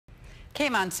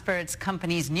Cayman Spirits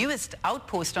Company's newest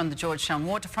outpost on the Georgetown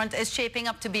waterfront is shaping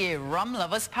up to be a rum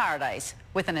lover's paradise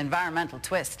with an environmental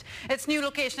twist. Its new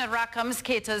location at Rackams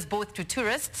caters both to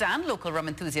tourists and local rum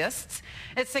enthusiasts.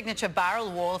 Its signature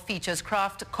barrel wall features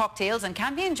craft cocktails and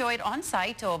can be enjoyed on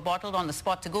site or bottled on the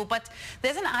spot to go, but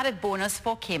there's an added bonus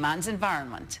for Cayman's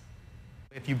environment.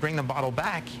 If you bring the bottle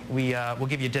back, we'll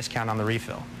give you a discount on the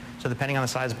refill. So depending on the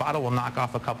size of the bottle, we'll knock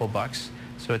off a couple bucks.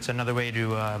 So it's another way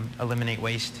to eliminate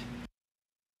waste.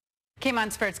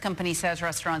 Cayman Spirits Company says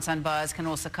restaurants and bars can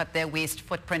also cut their waste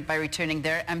footprint by returning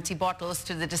their empty bottles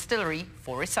to the distillery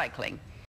for recycling.